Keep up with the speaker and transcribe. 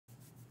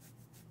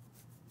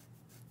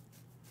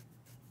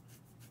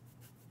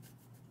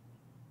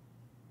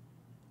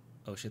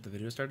Oh shit, the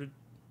video started?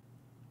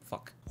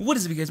 Fuck. What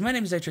is up, you guys? My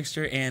name is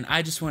DAITrickster, and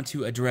I just want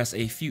to address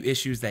a few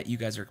issues that you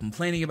guys are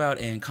complaining about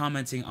and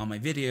commenting on my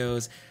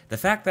videos. The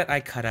fact that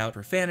I cut out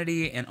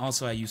profanity, and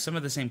also I use some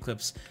of the same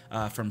clips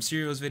from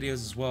Serio's videos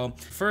as well.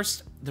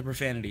 First, the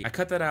profanity. I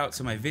cut that out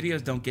so my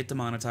videos don't get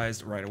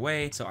demonetized right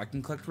away, so I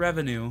can collect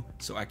revenue,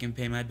 so I can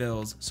pay my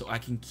bills, so I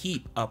can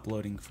keep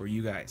uploading for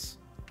you guys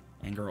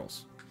and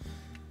girls.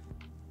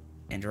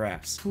 And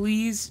giraffes.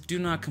 Please do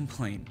not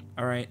complain,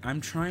 alright? I'm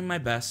trying my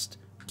best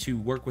to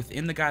work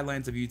within the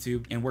guidelines of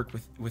YouTube and work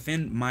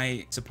within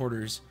my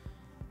supporters'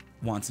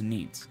 wants and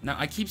needs. Now,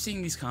 I keep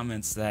seeing these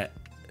comments that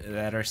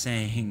are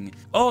saying,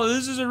 oh,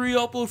 this is a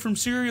re-upload from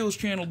Serial's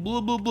channel,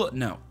 blah, blah, blah.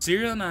 No.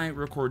 Serial and I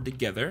record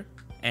together,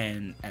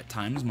 and at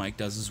times Mike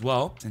does as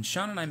well. And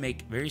Sean and I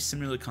make very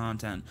similar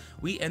content.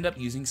 We end up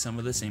using some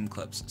of the same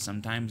clips.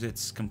 Sometimes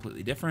it's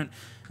completely different,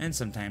 and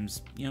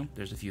sometimes, you know,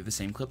 there's a few of the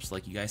same clips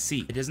like you guys see.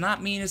 It does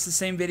not mean it's the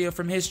same video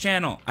from his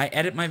channel. I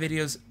edit my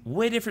videos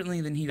way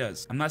differently than he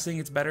does. I'm not saying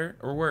it's better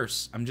or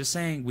worse. I'm just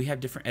saying we have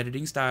different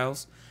editing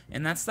styles,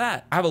 and that's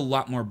that. I have a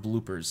lot more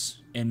bloopers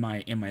in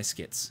my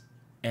skits.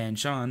 And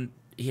Sean,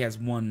 he has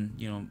one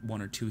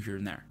or two here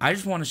and there. I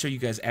just want to show you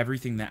guys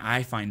everything that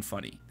I find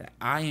funny, that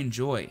I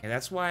enjoy. And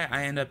that's why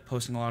I end up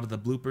posting a lot of the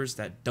bloopers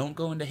that don't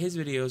go into his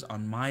videos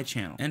on my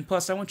channel. And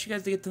plus, I want you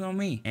guys to get to know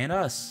me and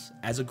us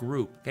as a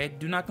group, okay?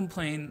 Do not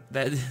complain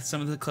that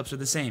some of the clips are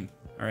the same,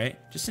 all right?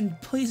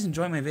 Please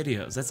enjoy my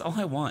videos. That's all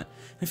I want.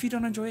 If you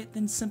don't enjoy it,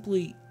 then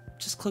simply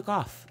just click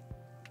off.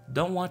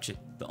 Don't watch it.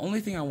 The only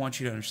thing I want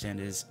you to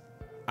understand is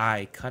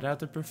I cut out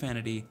the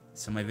profanity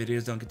so my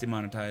videos don't get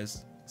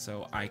demonetized,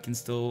 so I can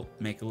still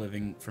make a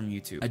living from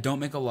YouTube. I don't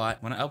make a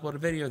lot. When I upload a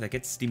video that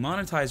gets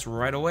demonetized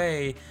right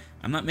away,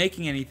 I'm not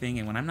making anything,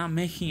 and when I'm not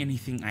making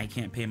anything, I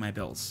can't pay my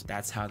bills.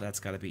 That's how that's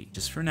gotta be,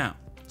 just for now.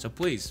 So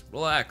please,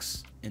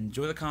 relax,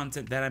 enjoy the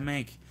content that I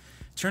make.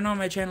 Turn on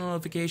my channel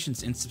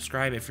notifications and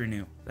subscribe if you're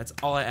new. That's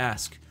all I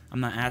ask.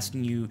 I'm not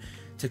asking you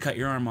to cut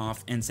your arm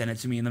off and send it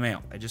to me in the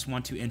mail. I just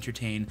want to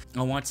entertain.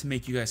 I want to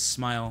make you guys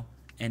smile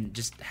and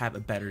just have a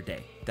better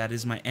day. That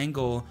is my end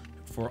goal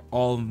for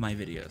all of my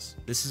videos.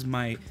 This is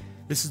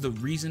the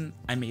reason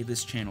I made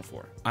this channel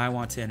for. I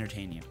want to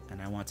entertain you,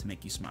 and I want to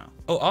make you smile.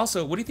 Oh,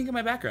 also, what do you think of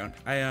my background?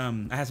 I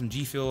have some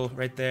G Fuel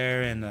right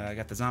there, and I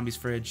got the zombies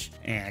fridge,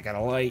 and I got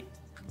a light.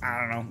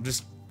 I don't know,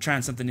 just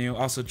trying something new.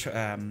 Also,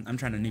 I'm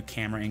trying a new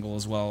camera angle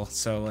as well,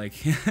 so like,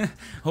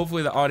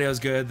 hopefully the audio is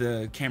good,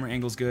 the camera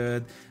angle's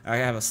good. I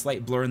have a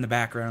slight blur in the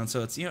background,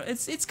 so it's, you know,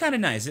 it's kind of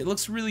nice. It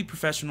looks really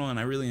professional, and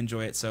I really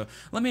enjoy it. So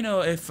let me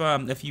know if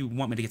you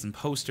want me to get some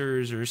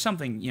posters or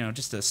something, you know,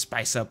 just to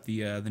spice up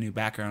the new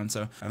background.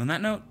 So on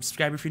that note,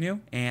 subscribe if you're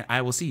new, and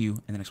I will see you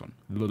in the next one.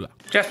 Blah, blah.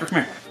 Jasper,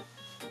 come here.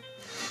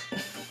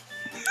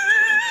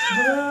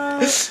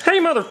 Hey,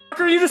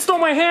 motherfucker, you just stole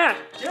my hat!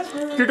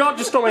 Jasper! Your dog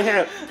just stole my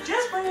hat.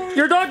 Jasper!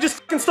 Your dog just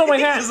fucking stole my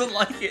hat! He doesn't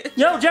like it.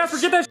 Yo, Jasper,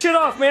 get that shit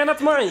off, man,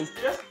 that's mine!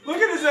 Jasper, look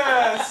at his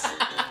ass!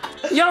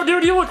 Yo,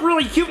 dude, you look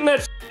really cute in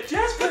that shit!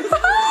 Jasper! Look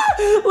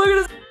at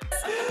his ass!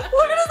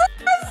 Look at his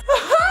ass!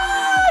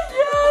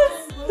 Yes!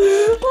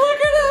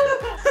 Look at him!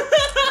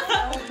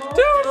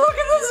 Dude, look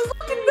at this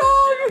fucking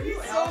dog!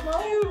 He's so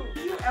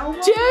cute! Elmo?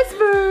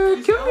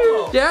 Jasper, come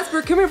here!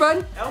 Jasper, come here,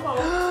 bud! Elmo!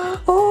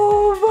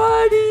 Oh,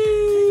 buddy!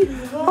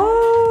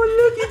 Oh,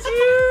 look at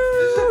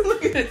you!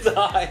 Look at his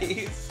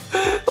eyes.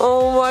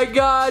 Oh my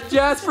god,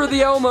 Jasper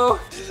the Elmo.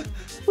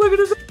 Look at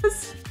his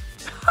ass.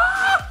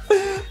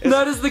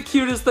 That is the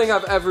cutest thing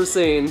I've ever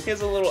seen. He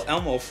has a little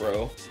Elmo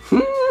fro.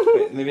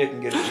 Wait, maybe I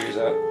can get his ears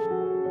out.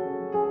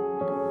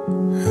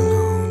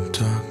 Hello,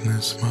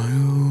 darkness, my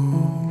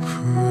old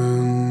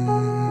friend.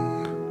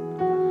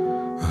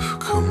 I've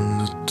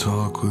come to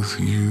talk with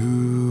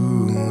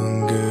you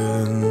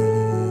again.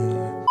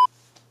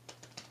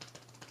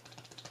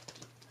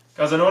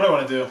 Guys, I know what I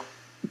want to do.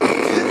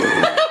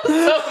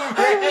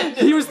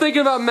 He was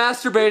thinking about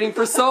masturbating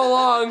for so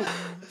long. Then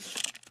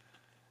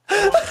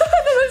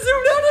I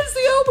zoomed out and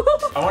see Elmo.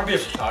 I want to be a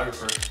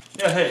photographer.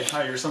 Yeah, hey,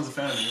 hi, your son's a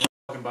fan of me. You want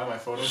to fucking buy my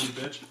photos, you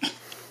bitch?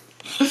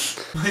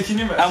 Like, can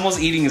you imagine? Elmo's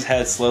eating his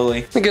head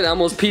slowly. Look at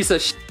Elmo's piece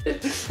of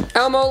shit.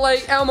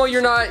 Elmo,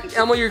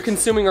 you're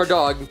consuming our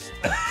dog.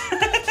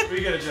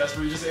 We get it,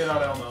 Jasper. You just ate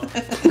out Elmo.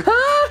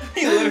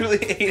 He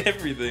literally ate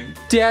everything.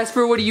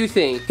 Jasper, what do you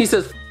think? He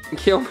says,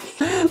 kill me.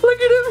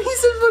 Look at him, he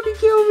said fucking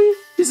kill me.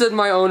 He said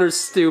my owner's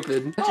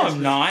stupid. No,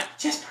 I'm not.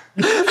 Jasper.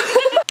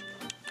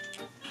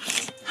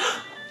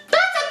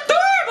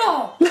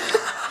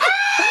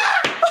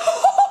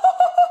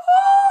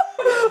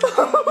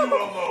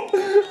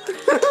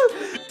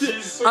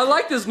 I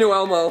like this new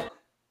Elmo.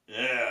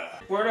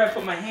 Yeah. Where do I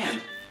put my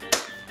hand?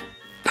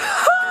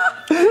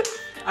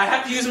 I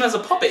have to use him as a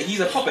puppet. He's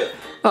a puppet.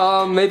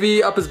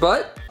 Maybe up his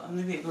butt?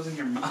 Maybe it goes in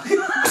your mouth. Hey,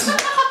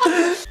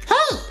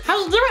 how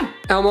you doing?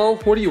 Elmo,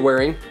 what are you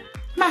wearing?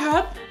 My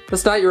hood.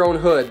 That's not your own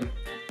hood.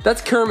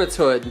 That's Kermit's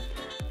hood.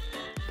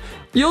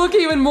 You look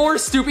even more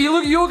stupid. You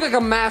look like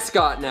a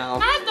mascot now.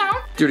 I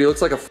don't. Dude, he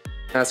looks like a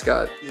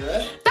mascot.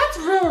 Yeah? That's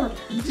rude.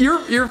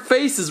 Your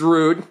face is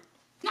rude.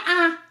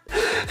 Nuh-uh.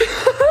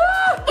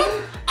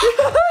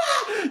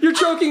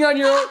 choking on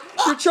your own.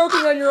 You're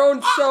choking on your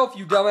own self,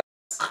 you dumbass.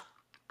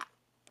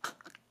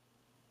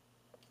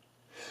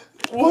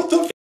 What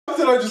the f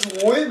did I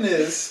just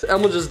witness?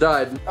 Elmo just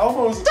died.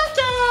 Elmo's.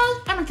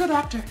 I'm a good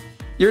actor.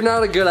 You're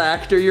not a good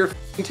actor. You're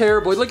f***ing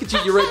terrible. Look at you,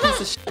 you red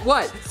piece of shit.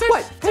 What?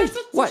 What? Hey,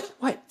 what?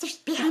 What? There's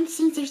behind the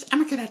scenes.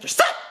 I'm a good actor.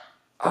 Stop!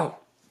 Oh,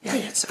 yeah,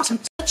 yeah. Anyways, yeah,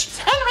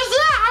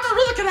 I'm a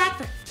really good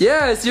actor.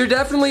 Yes, you're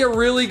definitely a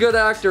really good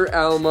actor,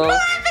 Elmo. More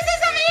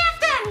emphasis on the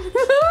acting.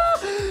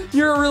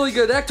 You're a really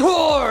good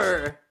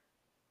actor.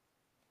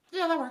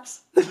 Yeah, that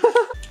works.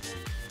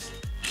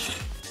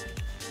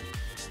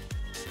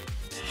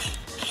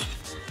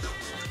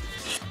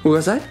 What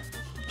was that?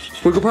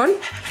 Wanna go potty?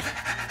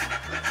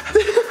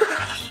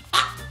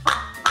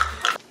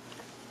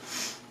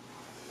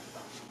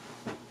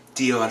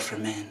 Dior for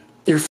men.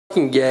 You're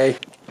fucking gay.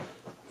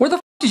 Where the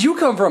f did you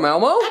come from,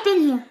 Elmo? I've been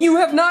here. You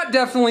have not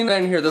definitely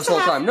been here this whole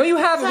time. No, you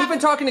haven't. We've been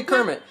talking to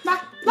Kermit. La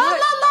la la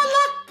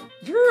la.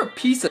 You're a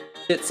piece of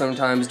shit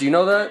sometimes. Do you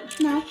know that?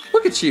 No.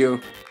 Look at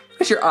you.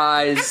 Look at your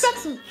eyes. I'm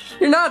sexy.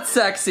 You're not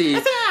sexy.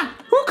 Yes, I am.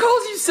 Who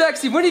calls you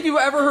sexy? When have you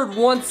ever heard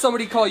once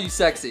somebody call you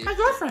sexy? My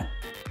girlfriend.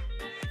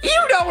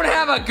 You don't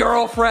have a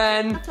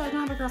girlfriend. Okay, I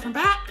don't have a girlfriend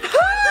back.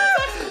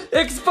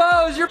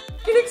 Exposed. You're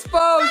fucking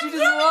exposed. You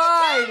just filming the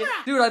lied. camera.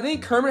 Dude, I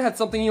think Kermit had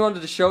something he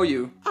wanted to show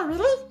you. Oh,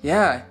 really?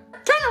 Yeah.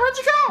 Kermit, where'd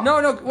you go?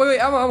 No, wait,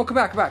 Elmo, come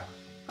back.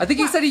 I think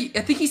he said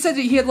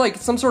that he had like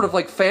some sort of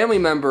like family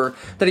member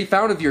that he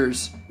found of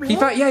yours. Really?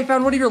 He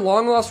found one of your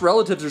long lost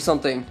relatives or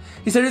something.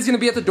 He said he was gonna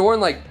be at the door in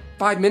like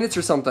 5 minutes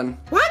or something.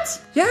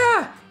 What?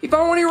 Yeah, he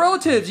found one of your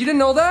relatives. You didn't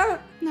know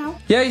that? No.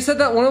 Yeah, he said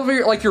that one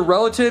of your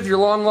relative, your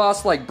long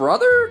lost like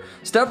brother,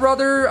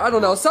 stepbrother, I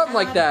don't know, something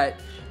like that.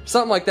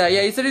 Something like that.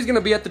 Yeah, he said he's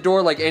gonna be at the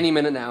door like any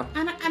minute now.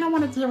 I don't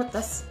want to deal with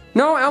this.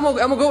 No,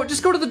 Elmo,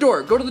 just go to the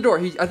door. Go to the door.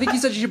 I think he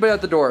said you should be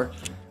at the door.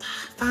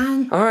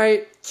 Fine. All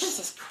right.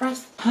 Jesus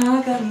Christ.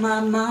 I got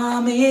my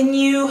mom in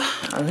you.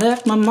 I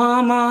left my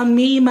mom on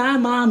me. My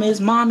mom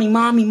is mommy.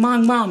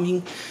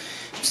 I'm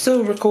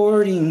still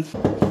recording. It's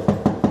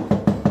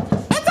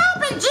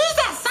open,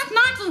 Jesus! Stop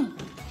knocking.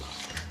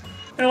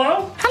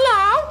 Hello?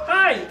 Hello?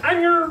 Hi,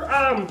 I'm your,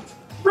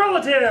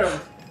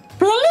 relative.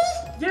 Really?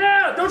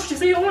 Yeah, don't you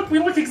see? Look, we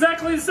look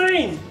exactly the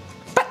same.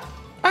 But,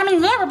 I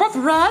mean, yeah, we're both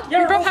red. Yeah,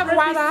 we both have red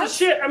white pieces of eyes.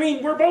 shit. I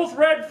mean, we're both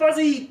red,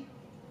 fuzzy.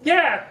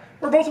 Yeah,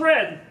 we're both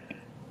red.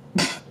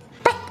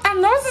 But our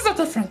noses are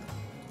different.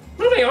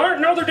 No, they aren't.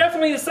 No, they're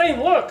definitely the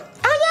same. Look.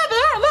 Oh, yeah,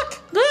 they are. Look.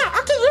 Yeah,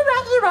 okay, you're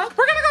right.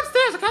 We're gonna go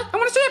upstairs, okay? I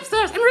want to show you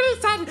upstairs. I'm really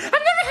excited. I've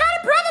never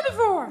had a brother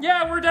before.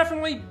 Yeah, we're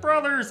definitely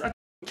brothers. I'd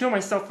kill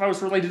myself if I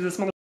was related to this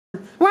mother.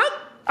 What?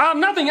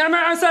 Nothing.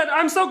 I said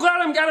I'm so glad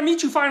I'm gonna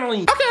meet you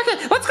finally.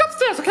 Okay. Let's go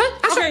upstairs, okay?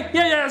 Okay,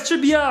 yeah, it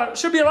should be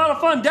a lot of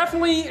fun.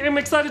 Definitely am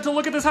excited to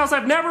look at this house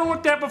I've never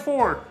looked at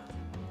before.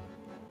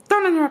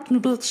 Don't interrupt me,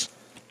 bitch.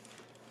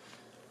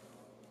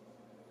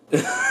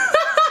 That's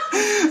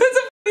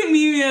a fucking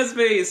meme-ass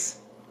face.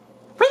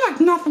 We look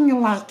nothing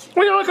alike.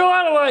 We look a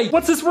lot alike.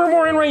 What's this room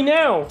we're in right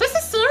now? This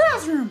is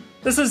Cyril's room.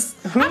 This is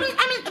I mean,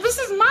 this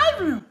is my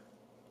room.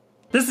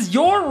 This is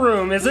your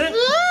room, is it?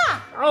 Yeah.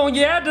 Oh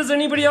yeah, does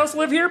anybody else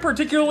live here?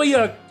 Particularly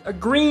a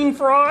green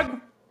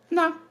frog?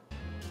 No.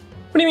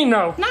 What do you mean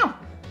no? No.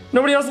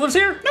 Nobody else lives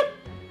here? Nope.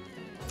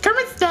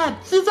 Kermit's dead.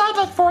 He died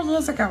like 4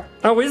 years ago.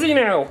 Oh, is he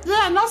now?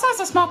 Yeah, and also has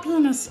a small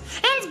penis.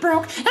 And it's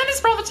broke. And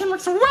his brother Tim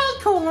looks way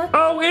cooler.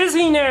 Oh, is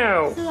he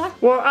now? Yeah.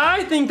 Well,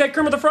 I think that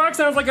Kermit the Frog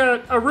sounds like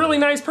a really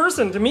nice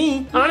person to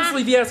me.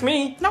 Honestly, if you ask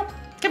me. Nope.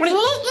 Completely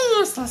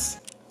useless.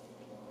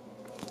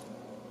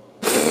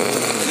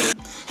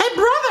 Hey,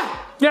 brother.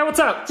 Yeah, what's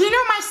up? Do you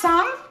know my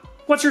song?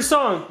 What's your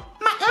song?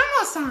 My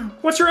Elmo song.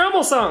 What's your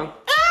Elmo song?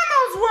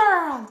 Elmo's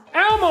World.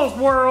 Elmo's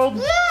World?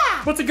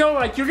 Yeah. What's it go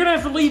like? You're gonna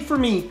have to lead for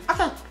me.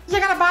 Okay, you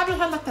gotta bob your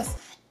head like this.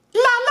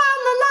 La la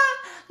la la,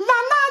 la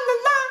la la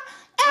la,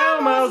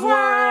 Elmo's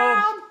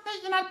World. Hey,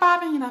 you're not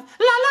bobbing enough.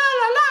 La la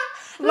la la,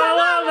 La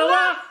la la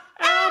la,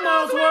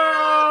 Elmo's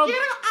World. You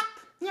gotta go up,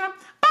 you know.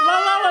 La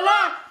la la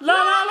la, la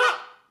la la.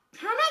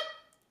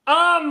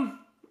 Kermit?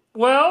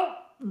 Well,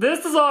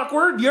 this is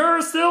awkward.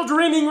 You're still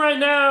dreaming right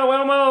now,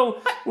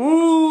 Elmo.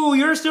 Ooh,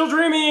 you're still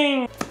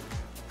dreaming.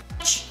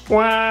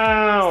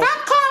 Wow.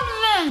 Stop calling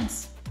me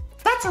names.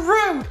 That's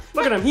rude.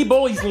 Look at him. He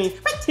bullies me.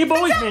 He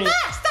bullies me.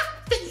 Stop.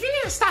 You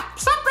need to stop.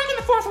 Stop breaking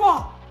the fourth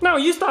wall. No,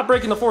 you stop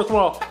breaking the fourth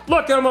wall.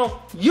 Look,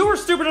 Elmo, you were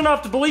stupid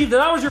enough to believe that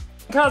I was your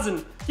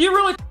cousin. Do you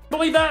really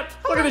believe that?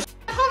 Look at this.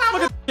 Hold on.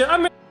 Look at this.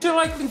 I'm married to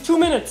like in 2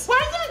 minutes. Why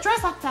are you gonna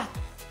dress like that?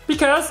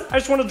 Because I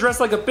just want to dress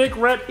like a big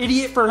red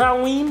idiot for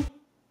Halloween.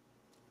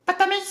 But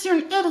that makes you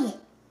an idiot.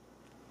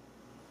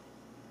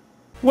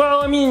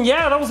 Well, I mean,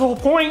 yeah, that was the whole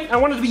point. I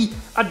wanted to be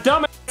a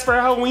dumbass for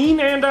Halloween,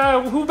 and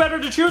who better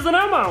to choose than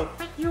Elmo?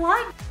 But you are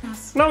a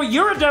dumbass. No,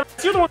 you're a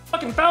dumbass. You're the one who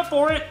fucking fell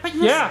for it. But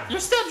you're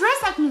still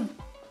dressed like me.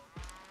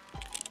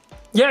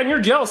 Yeah, and you're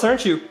jealous,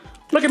 aren't you?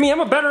 Look at me, I'm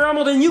a better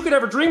Elmo than you could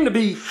ever dream to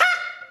be. Ha!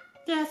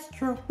 Yeah, that's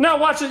true. Now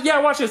watch it. Yeah,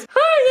 watch this.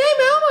 Hi, I'm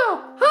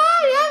Elmo.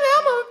 Hi, I'm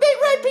Elmo. Big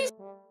red piece.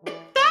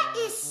 That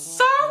is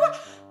so...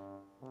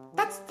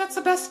 That's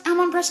the best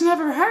Elmo impression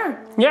I've ever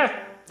heard. Yeah,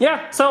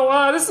 Yeah,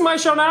 so this is my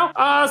show now.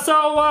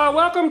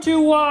 Welcome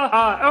to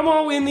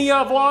Elmo in the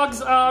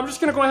vlogs. I'm just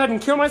gonna go ahead and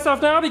kill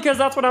myself now because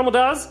that's what Elmo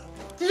does.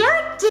 You're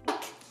a dick.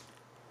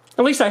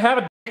 At least I have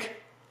a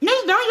dick. No,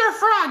 you're a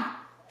fraud.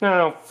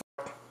 No,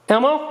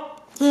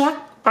 Elmo?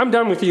 Yeah? I'm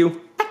done with you.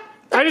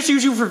 I just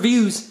use you for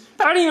views.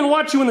 I didn't even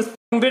watch you in this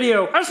f***ing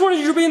video. I just wanted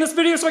you to be in this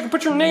video so I can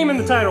put your name in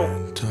the title.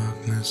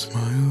 Darkness,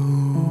 my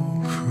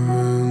old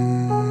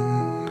friend.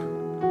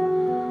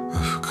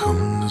 I've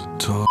come to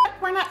talk.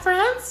 We're not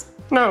friends?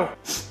 No.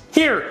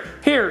 Here.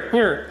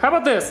 How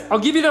about this? I'll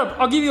give you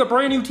a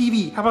brand new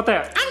TV. How about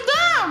that? I'm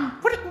down.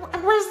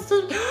 Where's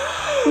the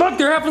TV? Look,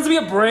 there happens to be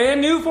a brand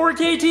new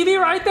 4K TV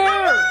right there.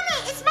 I want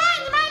it. It's mine.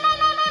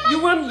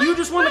 Mine. You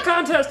just won the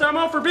contest,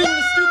 Elmo, for being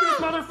the stupidest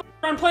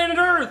motherfucker on planet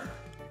Earth.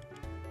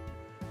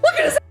 Look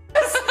at his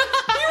ass!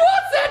 He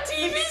wants that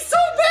TV so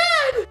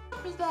bad!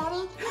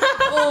 Daddy.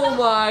 Oh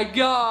my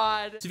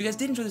god. So if you guys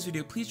did enjoy this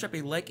video, please drop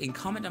a like and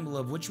comment down below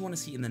of what you want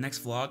to see in the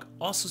next vlog.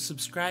 Also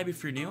subscribe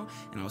if you're new,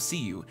 and I'll see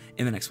you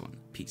in the next one.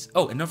 Peace.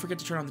 Oh, and don't forget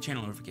to turn on the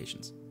channel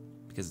notifications,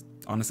 because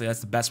honestly, that's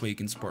the best way you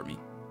can support me.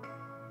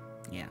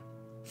 Yeah.